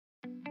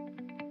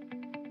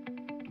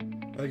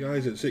Hi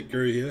guys, it's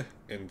HikVision here.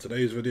 In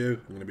today's video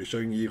I'm going to be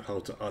showing you how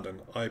to add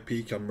an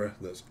IP camera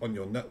that's on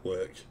your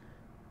network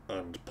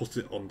and put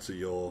it onto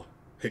your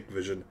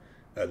HikVision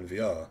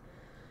NVR.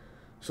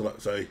 So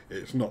let's say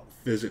it's not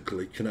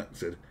physically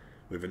connected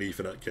with an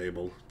Ethernet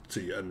cable to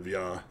your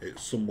NVR,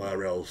 it's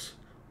somewhere else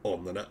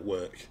on the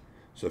network.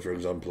 So for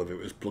example, if it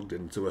was plugged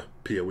into a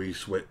PoE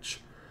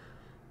switch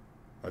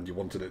and you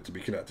wanted it to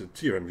be connected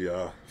to your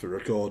NVR for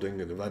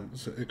recording and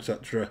events,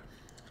 etc. I'm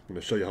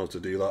going to show you how to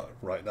do that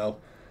right now.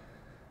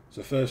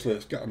 So firstly,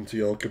 let's get onto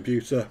your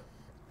computer.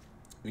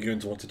 You're going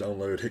to want to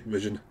download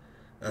HikVision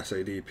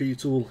SADP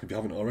tool if you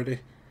haven't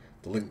already.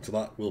 The link to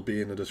that will be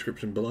in the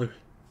description below.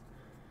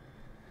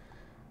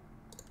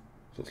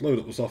 So let's load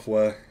up the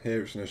software.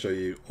 Here it's going to show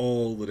you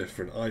all the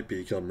different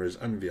IP cameras,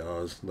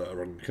 NVRs that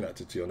are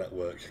connected to your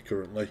network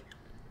currently.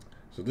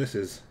 So this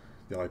is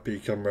the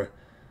IP camera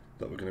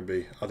that we're going to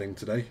be adding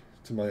today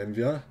to my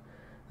NVR.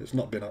 It's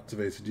not been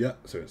activated yet,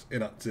 so it's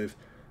inactive.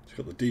 It's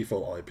got the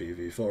default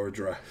IPv4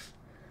 address.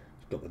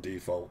 Got the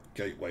default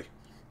gateway.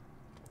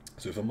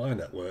 So for my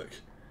network,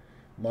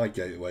 my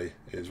gateway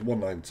is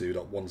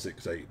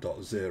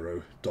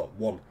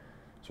 192.168.0.1.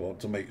 So I want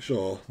to make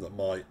sure that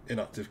my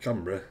inactive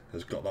camera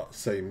has got that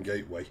same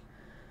gateway.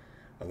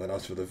 And then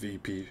as for the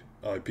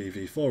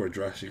IPv4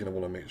 address, you're going to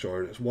want to make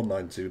sure it's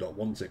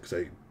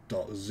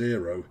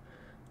 192.168.0.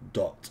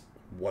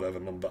 whatever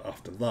number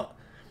after that.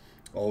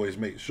 Always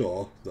make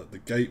sure that the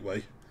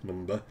gateway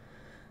number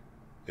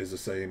is the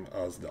same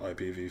as the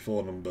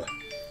IPv4 number.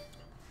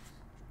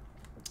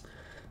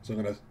 So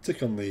I'm going to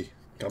tick on the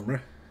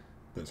camera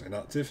that's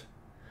inactive.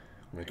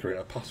 I'm going to create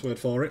a password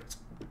for it.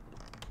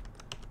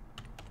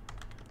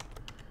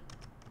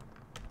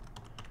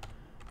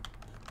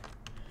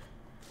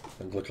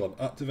 And click on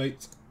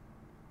activate.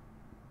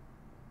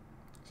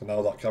 So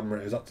now that camera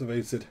is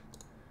activated.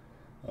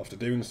 After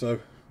doing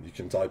so, you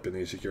can type in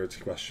these security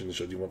questions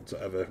should you want to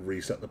ever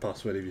reset the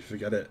password if you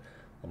forget it.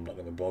 I'm not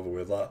going to bother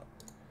with that.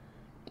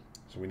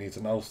 So we need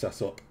to now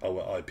set up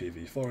our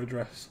IPv4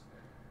 address.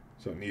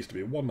 So it needs to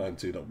be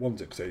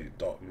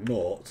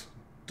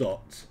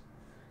 192.168.0.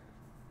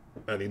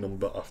 Any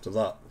number after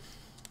that.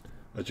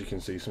 As you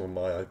can see, some of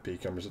my IP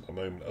cameras at the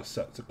moment are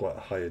set to quite a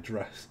high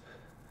address.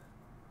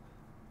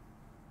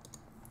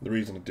 The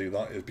reason to do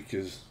that is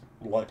because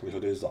the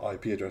likelihood is that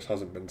IP address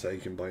hasn't been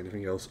taken by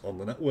anything else on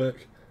the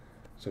network.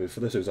 So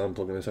for this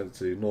example, I'm going to set it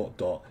to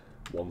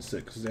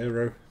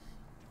 0.160.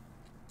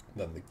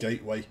 Then the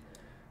gateway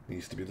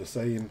needs to be the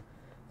same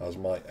as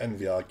my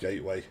NVR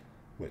gateway,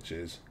 which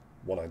is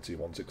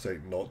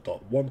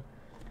 192.168.0.1,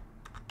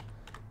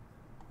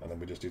 and then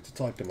we just need to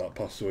type in that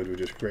password we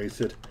just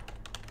created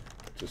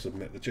to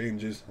submit the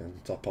changes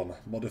and tap on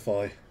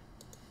modify,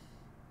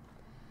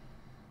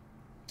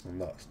 and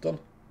that's done.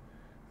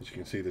 As you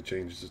can see, the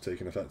changes have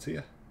taken effect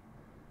here.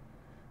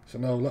 So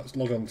now let's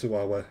log on to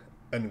our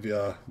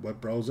NVR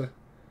web browser.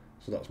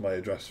 So that's my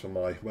address for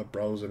my web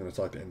browser. I'm going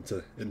to type it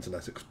into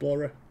Internet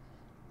Explorer.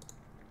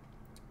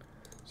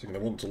 So you're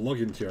going to want to log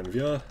into your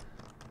NVR.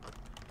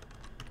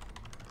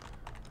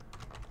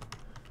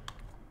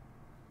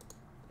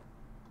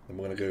 And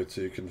we're going to go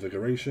to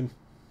configuration.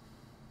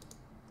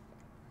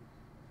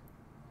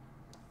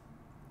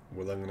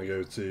 We're then going to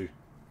go to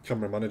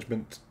camera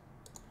management.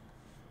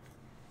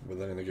 We're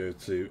then going to go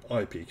to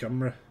IP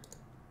camera.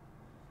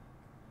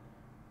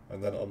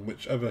 And then on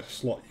whichever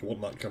slot you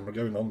want that camera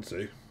going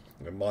onto,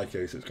 in my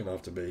case it's going to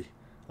have to be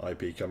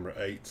IP camera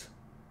 8.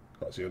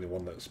 That's the only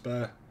one that's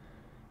spare.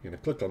 You're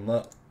going to click on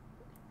that.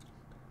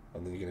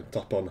 And then you're going to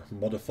tap on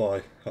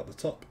modify at the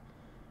top.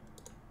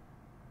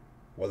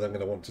 We're then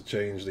going to want to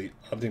change the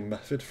adding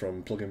method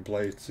from plug and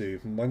play to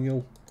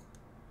manual.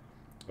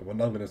 And we're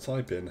now going to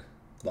type in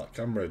that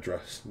camera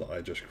address that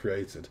I just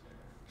created.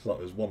 So that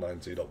was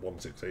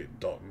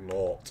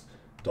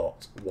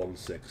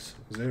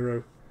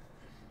 192.168.0.160.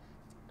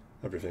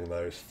 Everything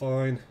there is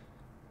fine.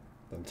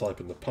 Then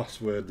type in the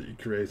password that you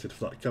created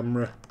for that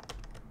camera.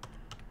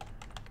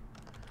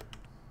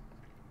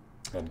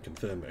 And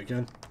confirm it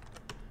again.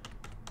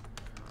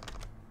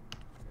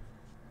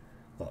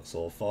 That's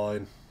all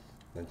fine.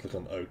 Then click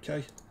on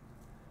OK,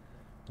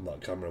 and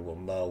that camera will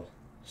now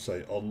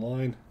say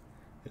online.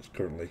 It's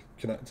currently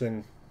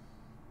connecting.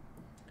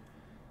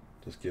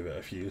 Just give it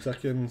a few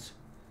seconds.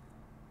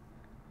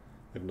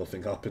 If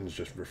nothing happens,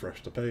 just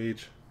refresh the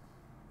page.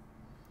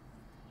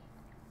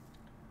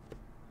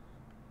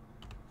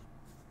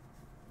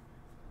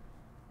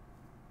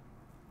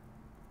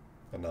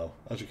 And now,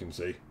 as you can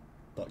see,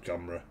 that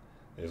camera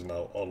is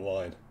now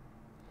online.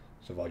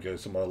 So if I go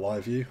to my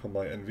live view on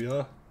my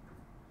NVR,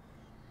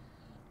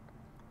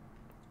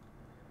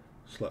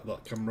 select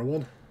that camera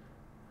one,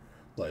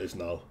 that is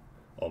now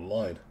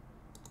online.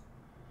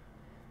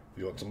 If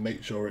you want to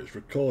make sure it's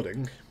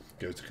recording,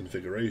 go to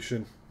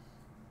configuration,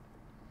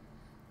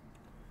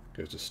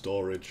 go to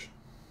storage,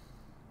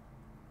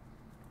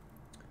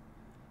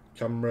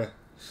 camera,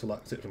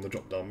 select it from the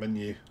drop down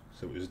menu,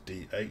 so it was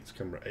D8,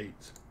 camera 8,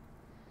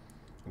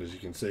 and as you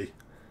can see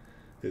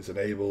it's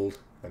enabled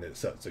and it's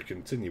set to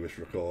continuous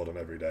record on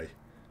every day,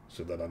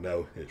 so then I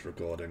know it's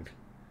recording.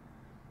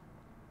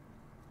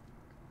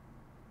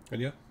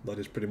 And yeah, that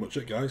is pretty much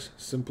it, guys.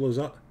 Simple as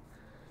that.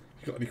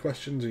 If you've got any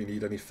questions or you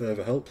need any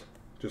further help,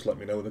 just let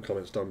me know in the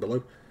comments down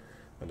below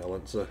and I'll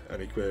answer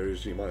any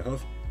queries you might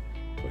have.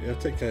 But yeah,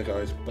 take care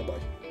guys, bye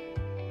bye.